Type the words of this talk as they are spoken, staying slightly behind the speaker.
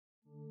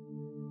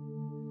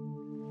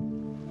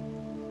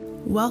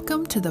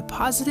Welcome to the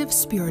Positive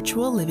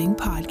Spiritual Living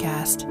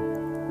Podcast,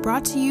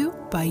 brought to you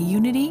by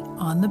Unity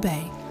on the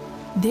Bay.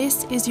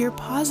 This is your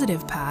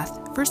positive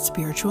path for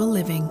spiritual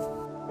living.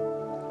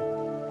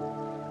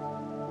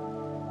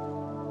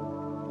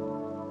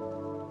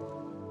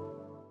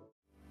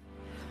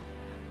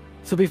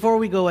 So before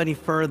we go any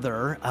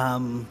further,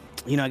 I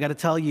got to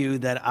tell you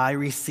that I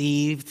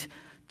received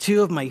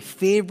two of my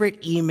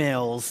favorite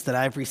emails that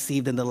I've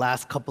received in the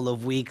last couple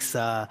of weeks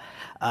that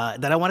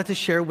I wanted to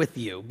share with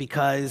you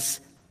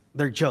because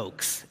they're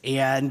jokes.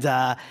 And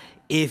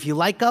if you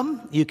like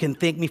them, you can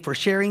thank me for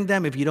sharing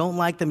them. If you don't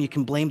like them, you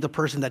can blame the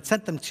person that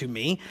sent them to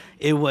me.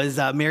 It was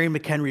Mary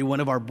McHenry,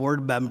 one of our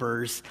board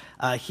members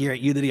here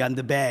at Unity on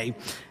the Bay.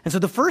 And so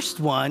the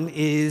first one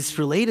is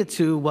related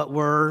to what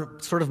we're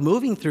sort of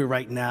moving through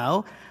right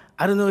now.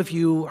 I don't know if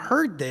you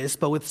heard this,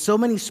 but with so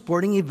many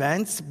sporting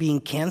events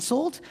being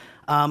canceled,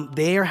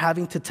 they are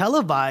having to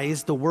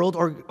televise the World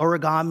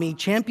Origami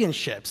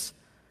Championships.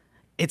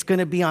 It's going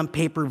to be on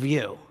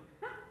pay-per-view.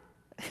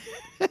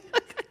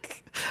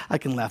 I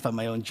can laugh at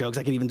my own jokes.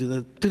 I can even do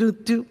the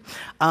do-do-do.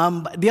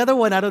 The other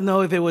one, I don't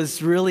know if it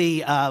was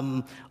really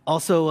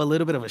also a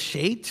little bit of a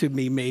shade to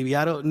me, maybe.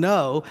 I don't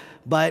know.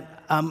 But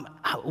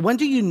when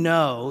do you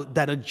know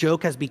that a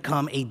joke has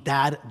become a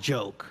dad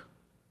joke?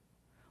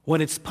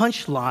 When its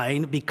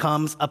punchline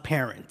becomes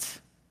apparent.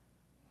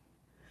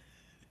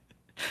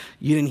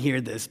 You didn't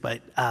hear this,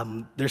 but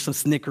there's some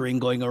snickering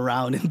going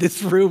around in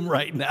this room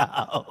right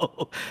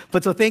now.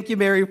 But so thank you,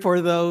 Mary,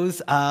 for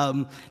those.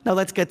 Now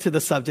let's get to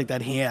the subject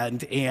at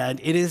hand.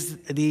 And it is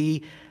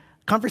the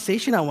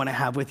conversation I want to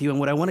have with you and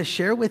what I want to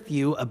share with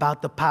you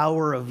about the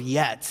power of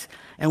yet.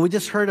 And we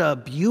just heard a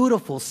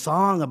beautiful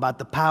song about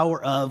the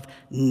power of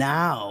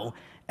now.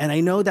 And I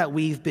know that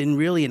I've been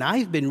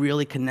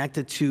really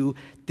connected to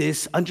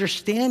this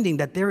understanding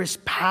that there is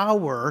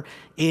power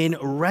in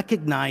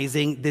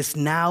recognizing this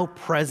now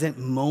present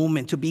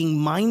moment, to being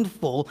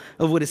mindful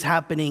of what is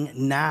happening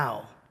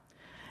now.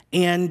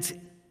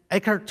 And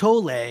Eckhart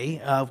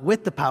Tolle,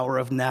 with the power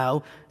of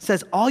now,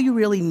 says all you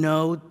really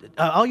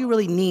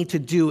need to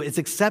do is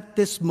accept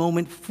this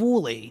moment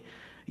fully.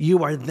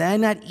 You are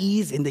then at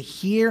ease in the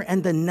here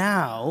and the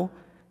now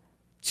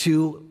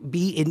to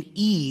be in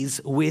ease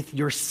with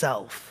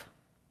yourself.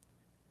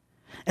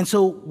 And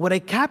so what I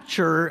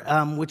capture,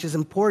 which is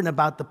important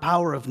about the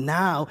power of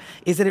now,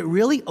 is that it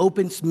really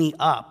opens me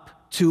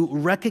up to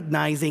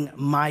recognizing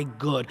my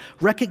good,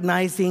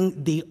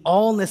 recognizing the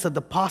allness of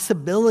the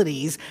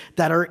possibilities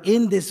that are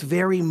in this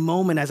very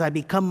moment as I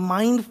become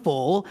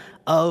mindful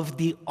of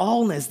the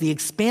allness, the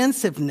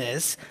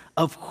expansiveness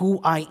of who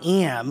I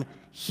am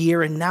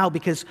here and now,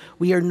 because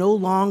we are no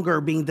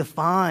longer being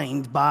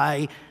defined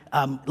by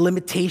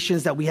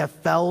limitations that we have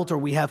felt or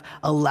we have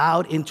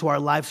allowed into our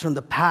lives from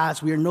the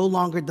past. We are no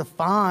longer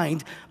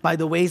defined by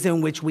the ways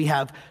in which we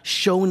have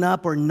shown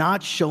up or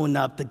not shown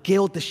up, the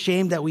guilt, the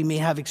shame that we may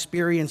have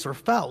experienced or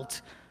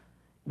felt.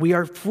 We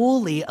are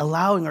fully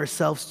allowing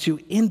ourselves to,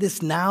 in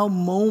this now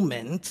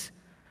moment,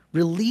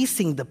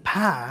 releasing the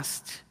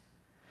past,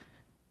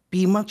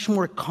 be much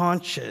more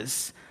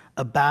conscious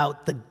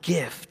about the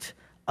gift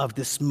of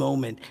this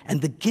moment.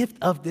 And the gift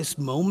of this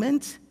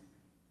moment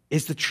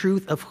is the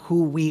truth of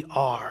who we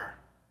are.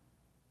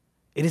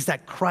 It is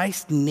that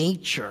Christ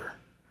nature.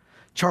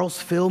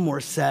 Charles Fillmore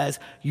says,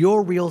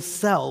 your real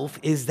self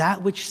is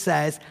that which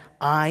says,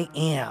 I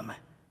am.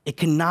 It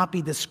cannot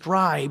be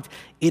described.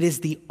 It is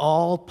the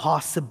all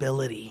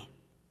possibility.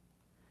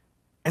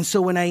 And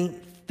so when I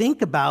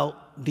think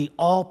about the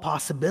all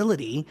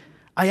possibility,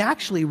 I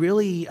actually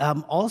really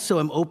also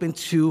am open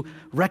to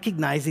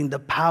recognizing the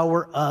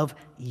power of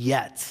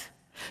yet.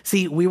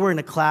 See, we were in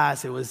a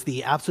class, it was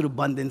the Absolute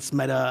Abundance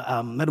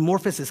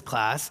Metamorphosis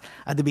class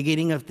at the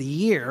beginning of the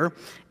year,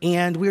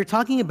 and we were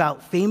talking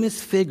about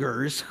famous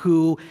figures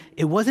who,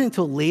 it wasn't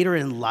until later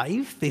in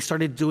life, they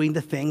started doing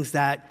the things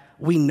that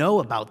we know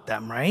about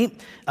them, right?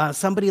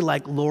 Somebody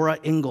like Laura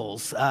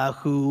Ingalls,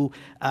 who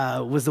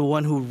was the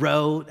one who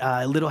wrote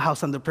Little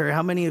House on the Prairie.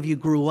 How many of you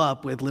grew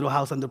up with Little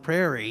House on the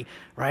Prairie,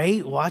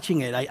 right?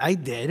 Watching it, I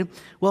did.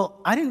 Well,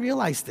 I didn't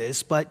realize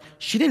this, but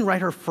she didn't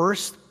write her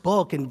first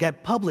book and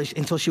get published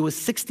until she was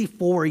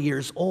 64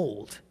 years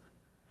old.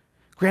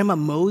 Grandma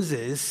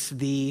Moses,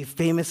 the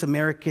famous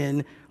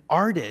American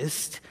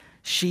artist,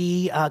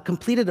 she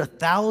completed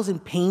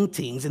 1,000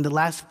 paintings in the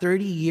last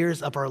 30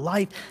 years of her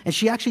life, and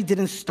she actually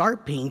didn't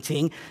start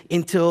painting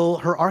until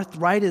her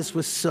arthritis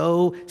was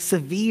so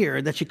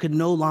severe that she could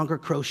no longer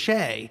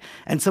crochet.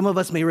 And some of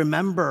us may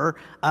remember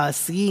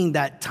seeing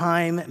that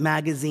Time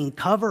magazine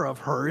cover of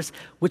hers,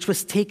 which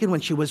was taken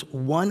when she was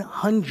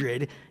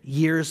 100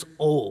 years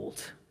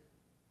old.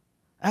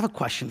 I have a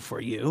question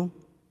for you.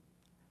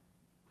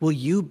 Will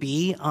you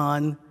be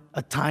on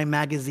a Time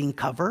magazine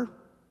cover?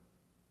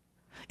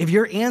 If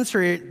your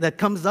answer that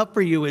comes up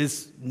for you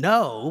is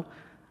no,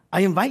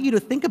 I invite you to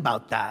think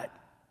about that.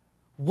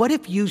 What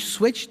if you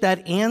switch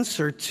that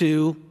answer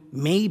to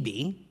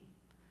maybe?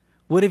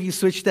 What if you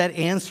switch that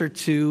answer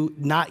to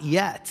not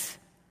yet?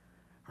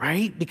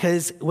 right?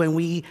 Because when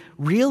we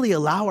really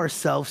allow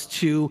ourselves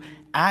to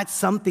add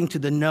something to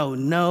the no,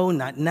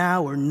 not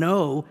now, or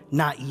no,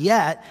 not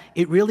yet,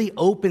 it really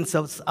opens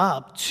us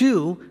up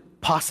to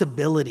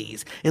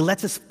possibilities. It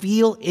lets us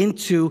feel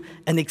into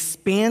an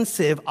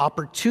expansive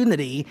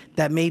opportunity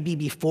that may be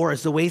before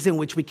us. The ways in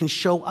which we can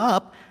show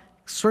up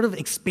sort of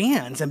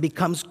expands and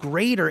becomes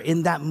greater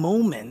in that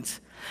moment.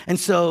 And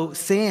so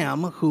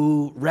Sam,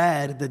 who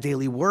read the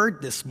Daily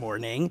Word this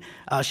morning,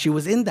 she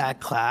was in that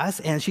class,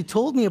 and she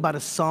told me about a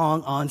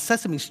song on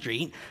Sesame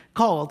Street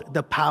called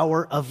The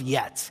Power of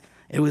Yet.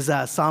 It was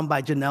a song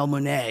by Janelle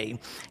Monáe.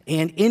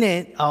 And in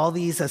it, all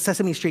these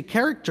Sesame Street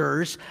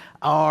characters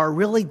are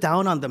really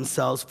down on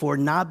themselves for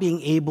not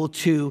being able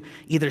to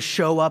either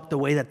show up the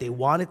way that they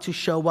wanted to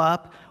show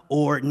up,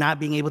 or not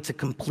being able to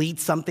complete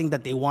something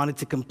that they wanted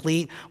to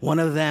complete. One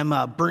of them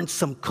burnt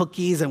some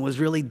cookies and was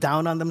really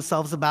down on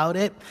themselves about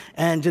it.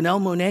 And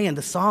Janelle Monáe in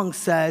the song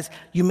says,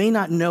 you may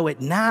not know it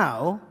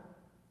now,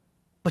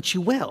 but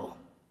you will.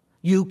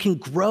 You can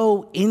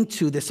grow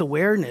into this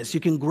awareness. You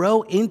can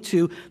grow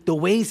into the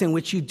ways in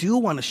which you do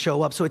want to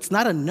show up. So it's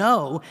not a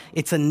no,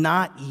 it's a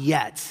not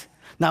yet.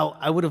 Now,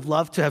 I would have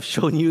loved to have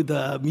shown you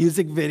the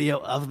music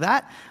video of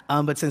that,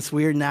 but since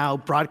we're now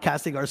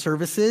broadcasting our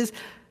services,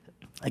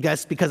 I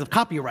guess because of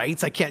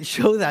copyrights, I can't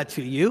show that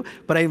to you,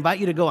 but I invite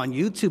you to go on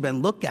YouTube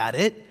and look at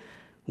it.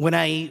 When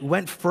I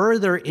went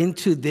further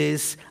into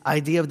this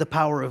idea of the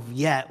power of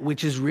yet,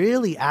 which is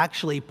really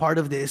actually part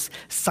of this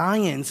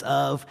science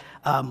of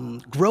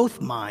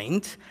growth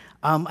mind,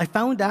 I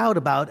found out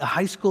about a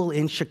high school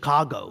in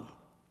Chicago.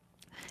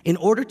 In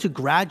order to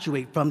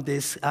graduate from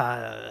this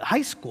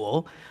high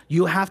school,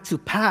 you have to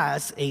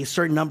pass a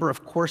certain number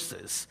of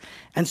courses.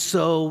 And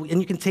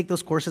you can take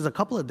those courses a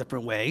couple of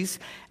different ways.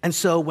 And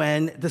so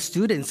when the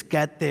students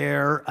get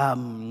their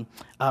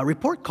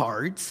report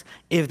cards,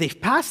 if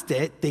they've passed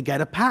it, they get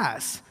a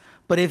pass.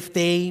 But if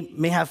they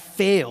may have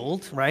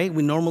failed, right,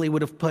 we normally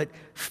would have put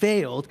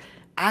failed,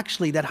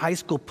 actually that high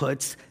school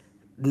puts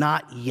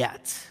not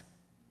yet.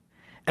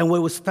 And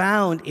what was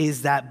found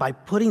is that by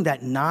putting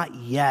that not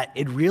yet,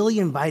 it really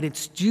invited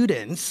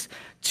students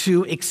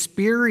to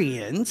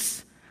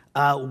experience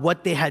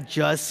what they had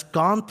just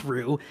gone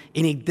through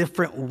in a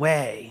different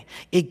way.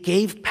 It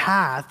gave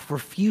path for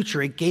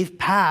future. It gave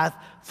path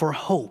for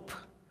hope.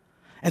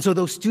 And so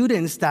those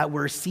students that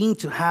were seen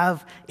to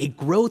have a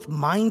growth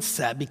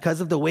mindset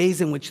because of the ways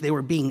in which they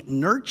were being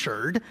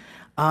nurtured,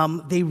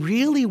 they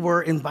really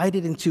were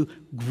invited into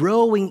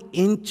growing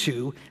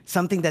into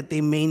something that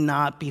they may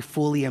not be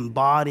fully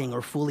embodying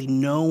or fully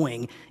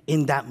knowing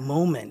in that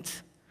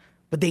moment.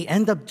 But they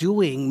end up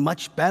doing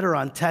much better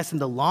on tests in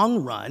the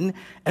long run.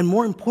 And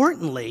more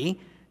importantly,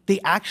 they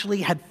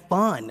actually had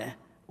fun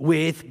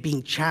with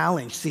being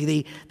challenged.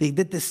 See, they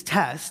did this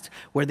test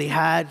where they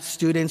had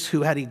students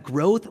who had a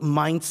growth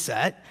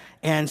mindset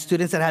and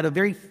students that had a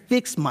very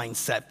fixed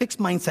mindset. Fixed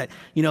mindset,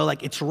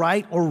 like it's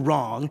right or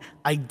wrong.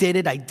 I did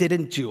it, I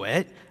didn't do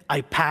it.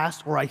 I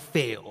passed or I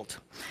failed.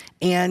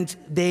 And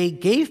they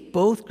gave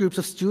both groups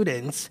of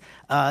students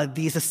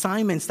these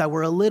assignments that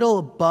were a little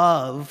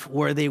above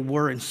where they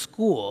were in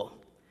school.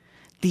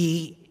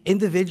 The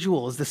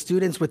individuals, the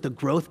students with the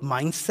growth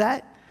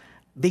mindset,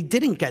 they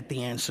didn't get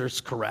the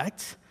answers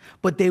correct,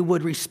 but they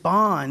would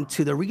respond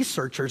to the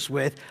researchers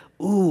with,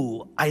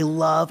 ooh, I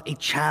love a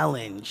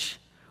challenge.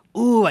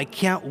 Ooh, I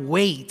can't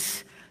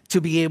wait to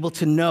be able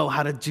to know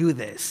how to do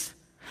this.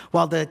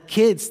 While the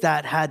kids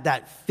that had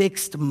that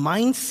fixed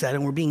mindset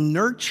and were being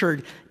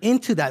nurtured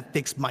into that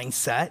fixed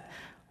mindset,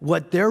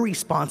 what their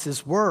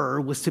responses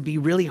was to be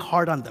really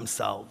hard on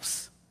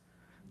themselves,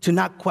 to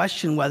not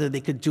question whether they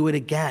could do it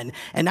again.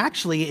 And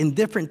actually, in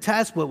different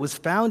tests, what was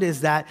found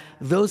is that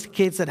those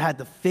kids that had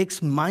the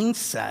fixed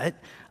mindset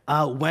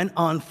went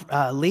on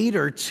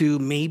later to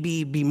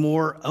maybe be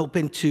more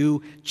open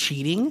to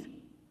cheating,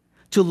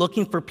 to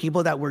looking for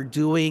people that were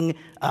doing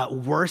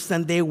worse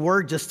than they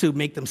were just to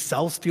make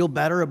themselves feel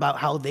better about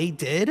how they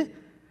did,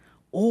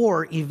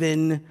 or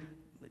even,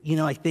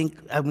 I think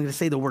I'm going to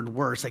say the word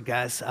worse, I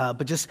guess,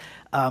 but just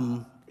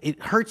it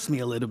hurts me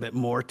a little bit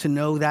more to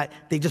know that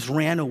they just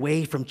ran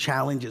away from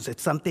challenges. If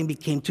something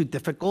became too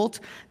difficult,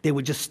 they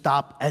would just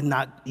stop and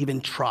not even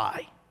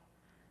try.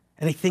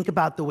 And I think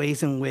about the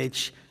ways in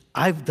which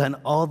I've done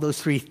all those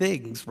three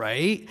things,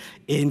 right?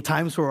 In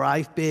times where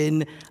I've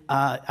been,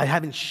 I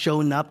haven't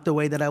shown up the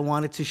way that I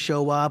wanted to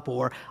show up,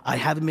 or I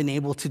haven't been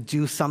able to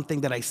do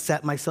something that I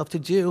set myself to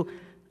do,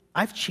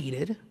 I've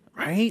cheated,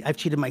 right? I've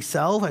cheated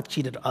myself, I've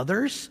cheated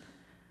others.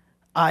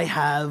 I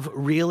have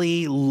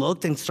really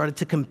looked and started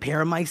to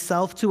compare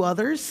myself to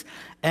others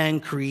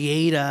and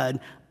create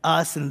an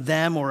us and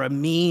them or a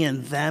me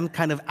and them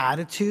kind of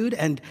attitude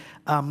and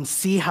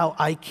see how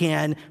I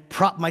can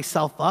prop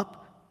myself up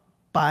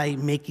by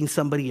making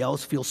somebody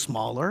else feel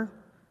smaller.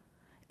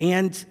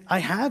 And I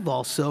have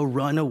also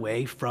run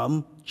away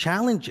from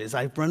challenges.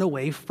 I've run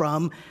away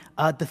from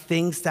the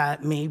things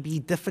that may be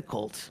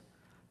difficult.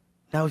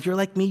 Now, if you're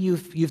like me,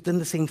 you've done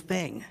the same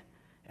thing.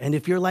 And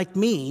if you're like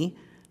me,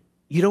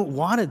 you don't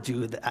want to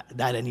do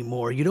that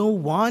anymore. You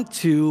don't want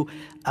to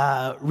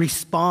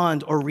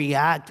respond or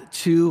react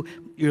to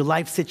your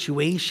life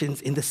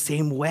situations in the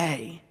same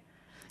way.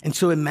 And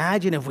so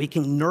imagine if we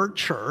can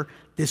nurture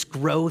this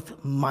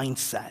growth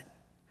mindset.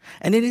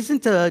 And it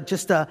isn't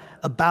just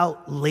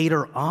about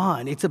later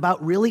on. It's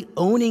about really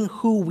owning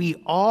who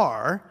we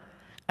are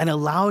and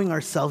allowing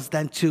ourselves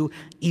then to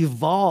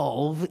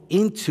evolve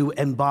into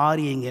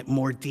embodying it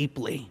more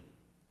deeply.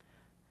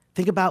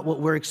 Think about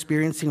what we're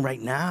experiencing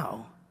right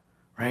now,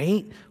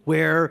 right?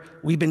 Where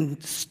we've been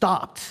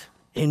stopped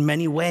in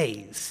many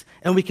ways.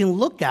 And we can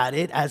look at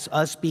it as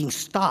us being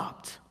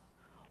stopped,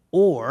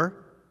 or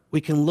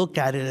we can look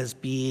at it as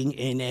being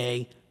in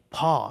a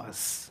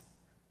pause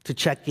to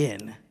check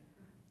in,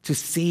 to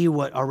see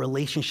what our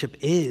relationship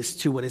is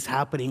to what is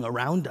happening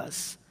around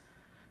us.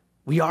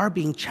 We are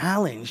being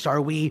challenged.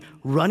 Are we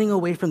running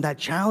away from that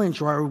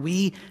challenge, or are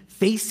we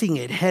facing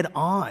it head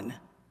on,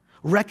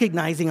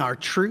 recognizing our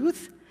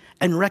truth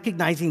and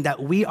recognizing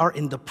that we are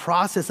in the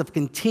process of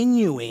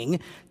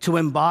continuing to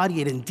embody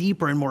it in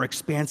deeper and more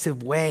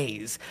expansive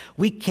ways?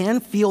 We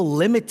can feel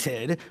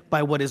limited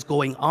by what is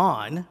going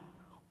on,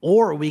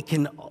 or we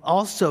can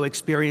also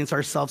experience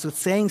ourselves with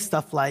saying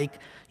stuff like,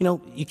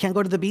 you can't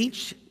go to the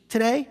beach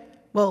today?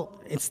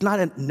 Well, it's not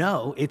a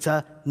no, it's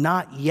a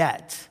not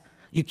yet.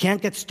 You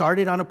can't get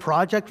started on a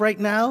project right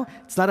now?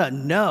 It's not a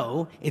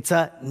no, it's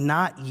a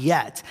not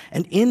yet.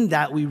 And in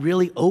that, we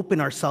really open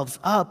ourselves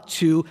up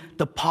to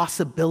the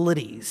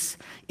possibilities.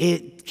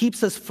 It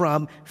keeps us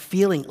from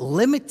feeling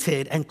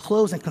limited and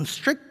closed and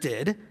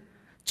constricted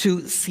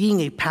to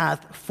seeing a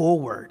path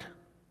forward.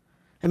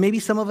 And maybe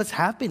some of us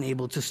have been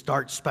able to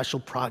start special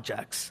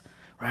projects,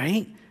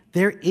 right?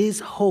 There is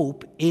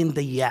hope in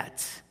the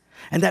yet.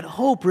 And that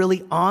hope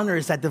really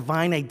honors that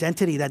divine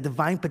identity, that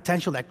divine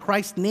potential, that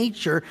Christ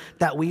nature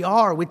that we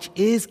are, which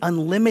is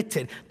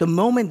unlimited. The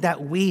moment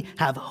that we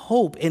have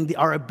hope in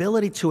our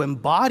ability to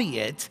embody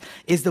it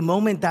is the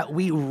moment that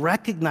we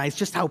recognize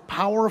just how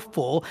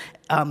powerful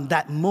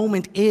that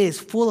moment is,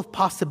 full of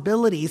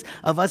possibilities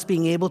of us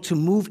being able to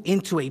move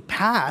into a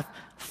path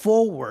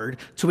forward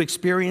to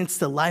experience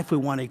the life we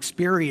want to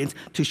experience,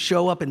 to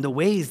show up in the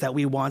ways that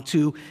we want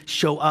to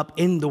show up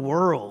in the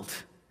world.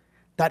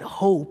 That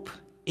hope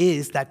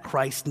is that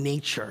Christ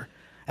nature.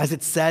 As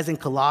it says in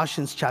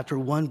Colossians chapter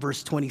 1,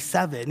 verse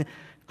 27,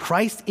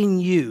 Christ in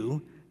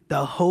you,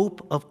 the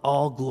hope of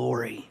all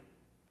glory.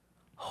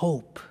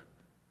 Hope.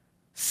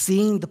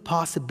 Seeing the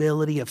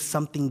possibility of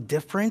something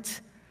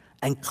different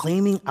and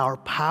claiming our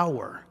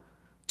power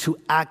to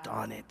act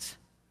on it,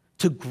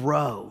 to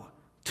grow,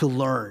 to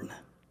learn.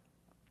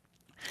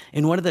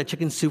 In one of the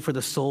Chicken Soup for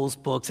the Soul's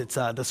books, it's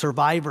The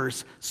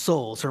Surviving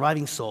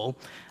Soul,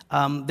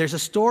 there's a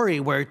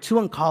story where two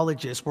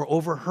oncologists were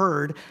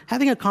overheard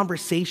having a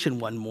conversation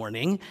one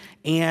morning,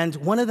 and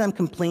one of them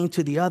complained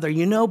to the other,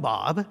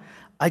 Bob,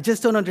 I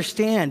just don't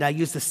understand. I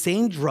use the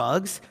same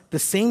drugs, the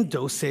same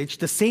dosage,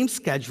 the same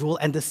schedule,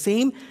 and the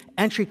same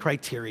entry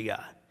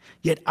criteria,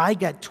 yet I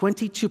get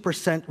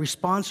 22%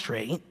 response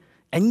rate,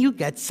 and you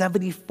get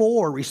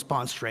 74%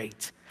 response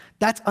rate.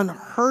 That's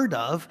unheard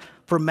of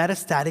for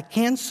metastatic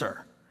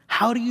cancer.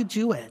 How do you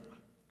do it?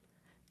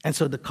 And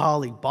so the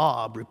colleague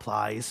Bob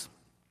replies,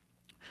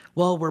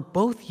 well, we're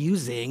both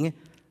using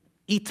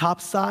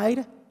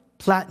etopside,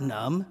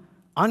 platinum,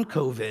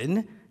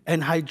 oncovin,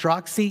 and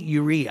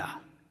hydroxyurea,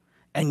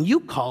 and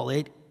you call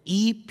it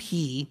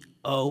EPOH.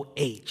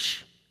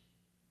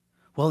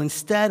 Well,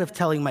 instead of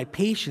telling my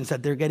patients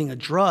that they're getting a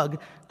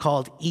drug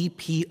called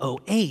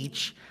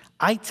EPOH,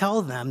 I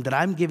tell them that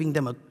I'm giving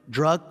them a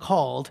drug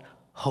called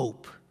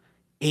HOPE,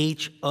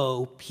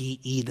 HOPE,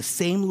 the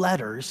same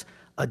letters,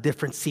 a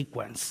different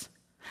sequence.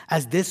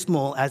 As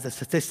dismal as the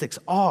statistics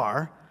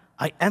are,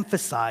 I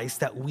emphasize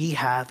that we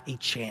have a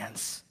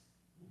chance.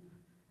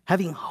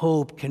 Having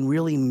hope can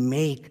really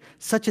make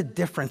such a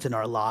difference in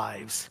our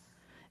lives.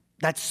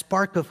 That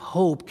spark of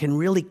hope can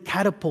really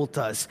catapult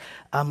us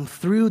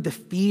through the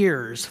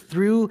fears,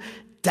 through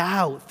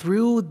doubt,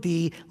 through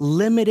the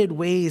limited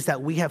ways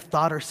that we have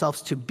thought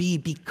ourselves to be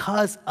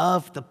because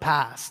of the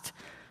past,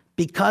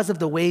 because of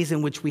the ways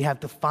in which we have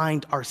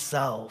defined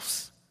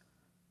ourselves.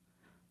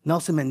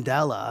 Nelson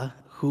Mandela,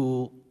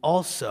 who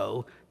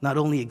also not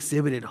only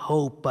exhibited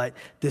hope, but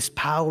this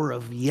power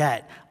of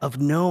yet, of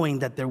knowing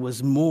that there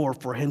was more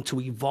for him to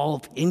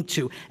evolve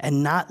into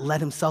and not let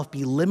himself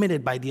be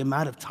limited by the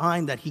amount of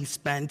time that he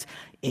spent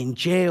in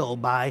jail,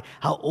 by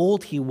how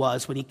old he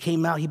was when he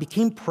came out. He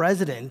became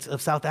president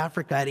of South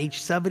Africa at age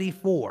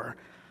 74.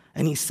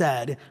 And he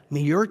said,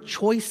 may your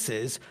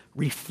choices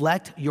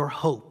reflect your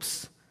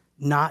hopes,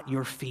 not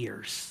your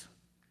fears.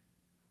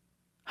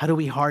 How do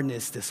we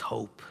harness this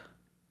hope?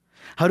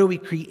 How do we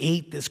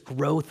create this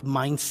growth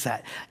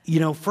mindset?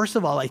 First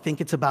of all, I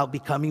think it's about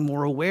becoming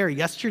more aware.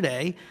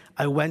 Yesterday,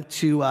 I went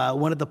to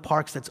one of the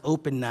parks that's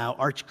open now,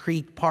 Arch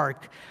Creek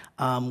Park,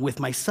 with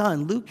my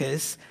son,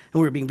 Lucas,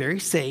 and we were being very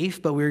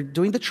safe, but we were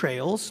doing the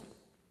trails,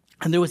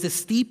 and there was this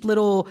steep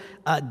little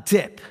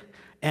dip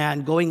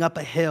and going up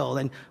a hill,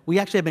 and we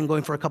actually had been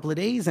going for a couple of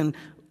days, and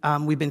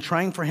we've been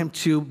trying for him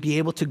to be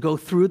able to go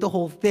through the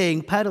whole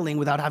thing, pedaling,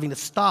 without having to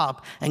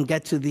stop and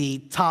get to the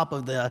top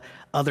of the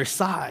other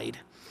side.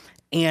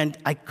 And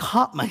I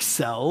caught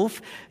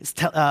myself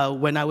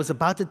when I was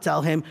about to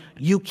tell him,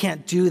 you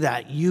can't do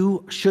that.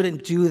 You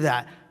shouldn't do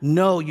that.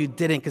 No, you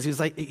didn't. Because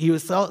he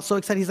was so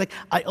excited. He's like,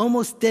 I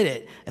almost did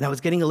it. And I was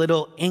getting a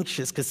little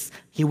anxious because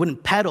he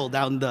wouldn't pedal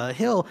down the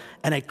hill.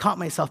 And I caught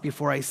myself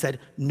before I said,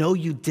 no,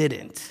 you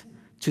didn't,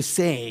 to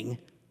saying,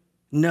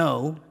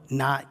 no,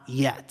 not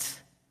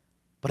yet.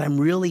 But I'm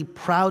really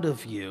proud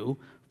of you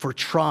for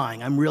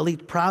trying. I'm really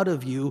proud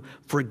of you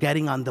for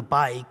getting on the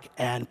bike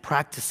and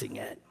practicing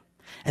it.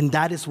 And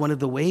that is one of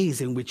the ways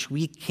in which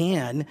we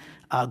can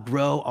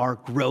grow our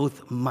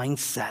growth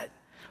mindset,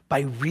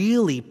 by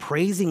really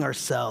praising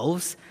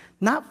ourselves,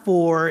 not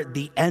for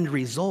the end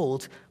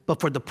result, but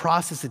for the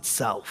process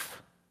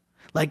itself.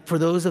 Like for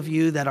those of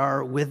you that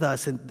are with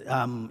us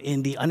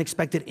in the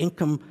Unexpected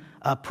Income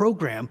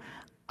program,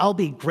 I'll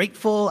be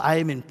grateful. I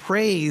am in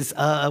praise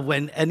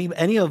when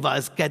any of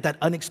us get that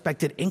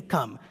unexpected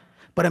income.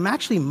 But I'm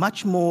actually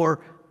much more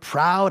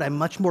proud. I'm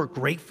much more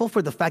grateful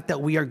for the fact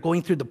that we are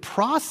going through the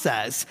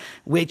process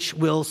which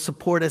will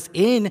support us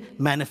in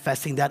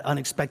manifesting that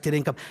unexpected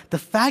income. The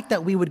fact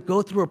that we would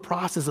go through a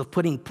process of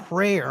putting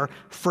prayer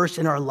first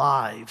in our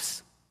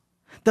lives.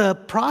 The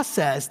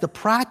process, the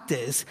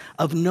practice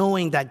of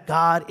knowing that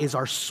God is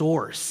our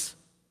source.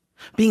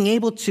 Being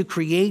able to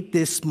create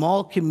this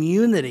small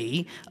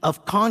community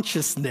of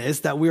consciousness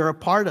that we are a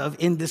part of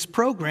in this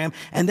program,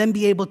 and then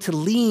be able to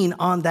lean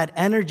on that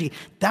energy.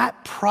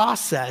 That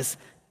process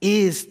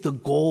is the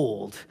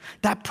gold.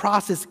 That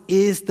process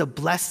is the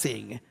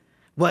blessing.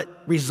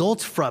 What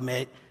results from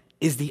it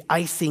is the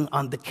icing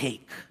on the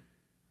cake.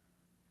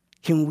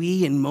 Can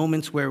we, in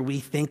moments where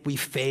we think we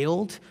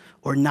failed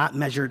or not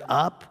measured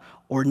up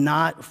or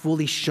not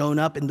fully shown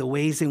up in the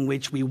ways in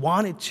which we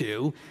wanted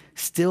to,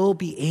 still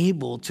be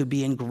able to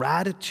be in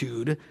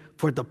gratitude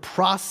for the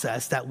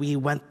process that we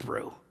went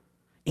through,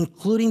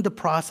 including the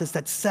process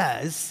that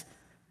says,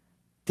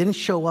 didn't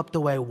show up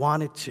the way I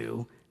wanted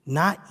to,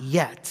 not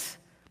yet,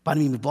 but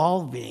I'm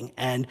evolving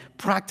and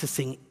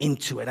practicing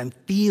into it. I'm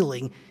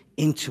feeling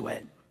into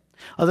it.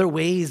 Other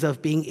ways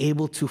of being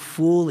able to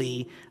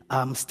fully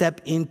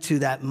step into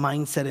that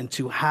mindset and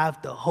to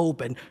have the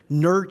hope and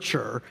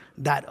nurture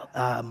that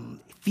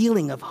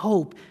feeling of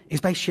hope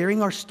is by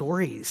sharing our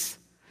stories,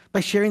 by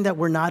sharing that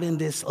we're not in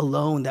this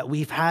alone, that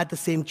we've had the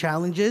same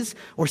challenges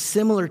or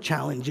similar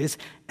challenges,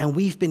 and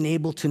we've been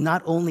able to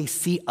not only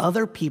see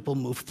other people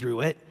move through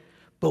it,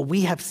 but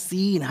we have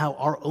seen how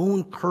our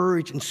own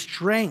courage and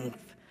strength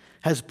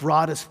has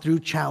brought us through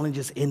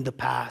challenges in the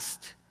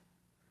past.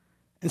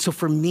 And so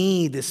for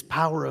me, this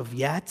power of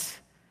yet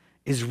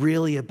is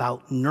really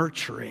about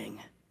nurturing,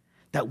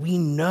 that we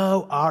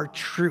know our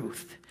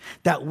truth,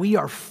 that we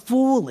are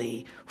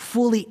fully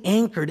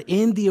anchored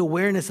in the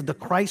awareness of the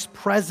Christ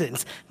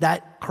presence,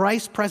 that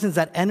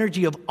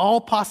energy of all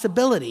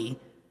possibility,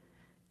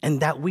 and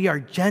that we are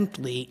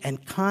gently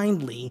and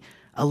kindly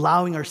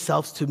allowing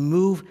ourselves to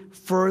move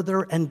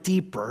further and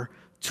deeper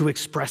to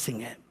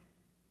expressing it.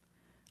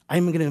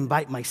 I'm going to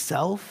invite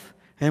myself,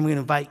 and I'm going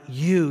to invite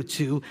you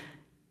to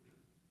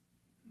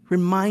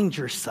remind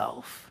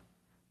yourself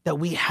that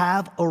we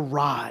have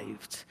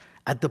arrived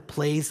at the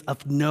place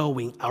of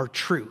knowing our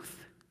truth.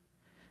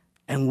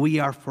 And we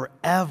are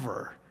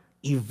forever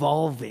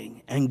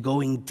evolving and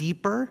going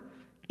deeper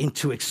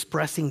into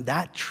expressing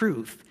that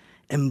truth,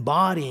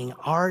 embodying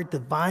our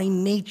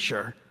divine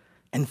nature,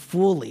 and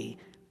fully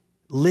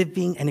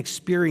living and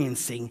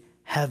experiencing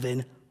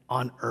heaven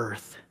on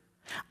earth.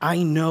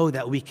 I know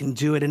that we can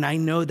do it, and I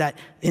know that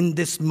in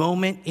this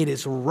moment it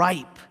is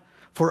ripe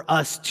for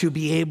us to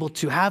be able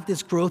to have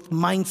this growth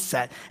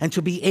mindset and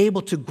to be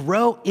able to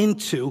grow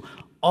into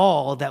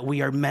all that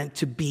we are meant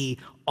to be,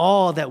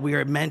 all that we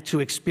are meant to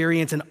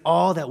experience, and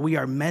all that we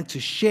are meant to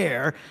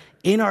share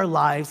in our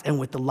lives and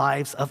with the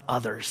lives of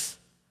others.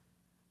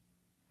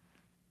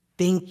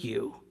 Thank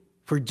you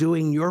for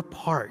doing your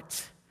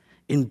part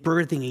in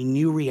birthing a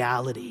new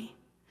reality.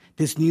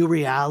 This new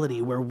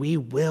reality where we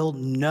will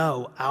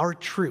know our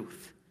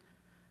truth.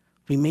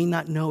 We may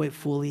not know it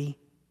fully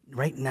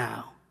right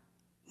now,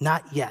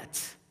 not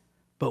yet,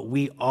 but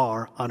we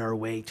are on our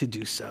way to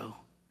do so.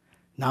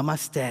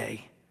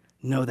 Namaste.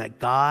 Know that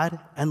God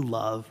and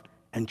love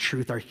and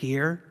truth are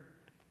here.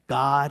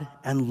 God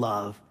and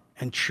love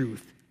and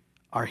truth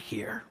are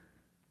here.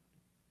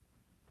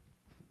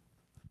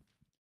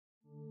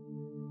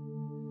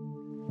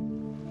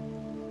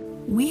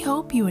 We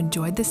hope you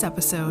enjoyed this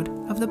episode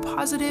of the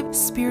Positive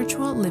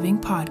Spiritual Living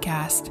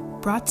Podcast,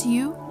 brought to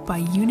you by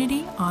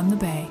Unity on the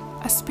Bay,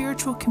 a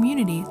spiritual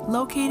community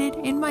located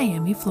in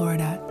Miami,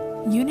 Florida.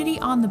 Unity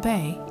on the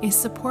Bay is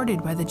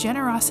supported by the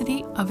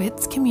generosity of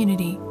its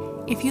community.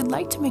 If you'd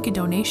like to make a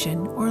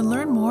donation or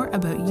learn more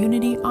about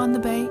Unity on the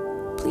Bay,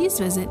 please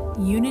visit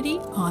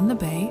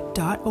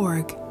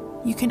unityonthebay.org.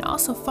 You can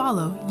also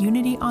follow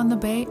Unity on the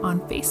Bay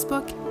on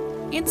Facebook,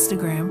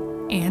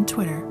 Instagram, and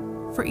Twitter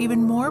for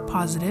even more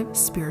positive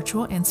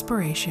spiritual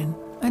inspiration.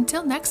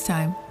 Until next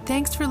time,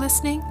 thanks for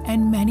listening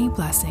and many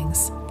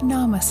blessings.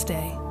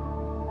 Namaste.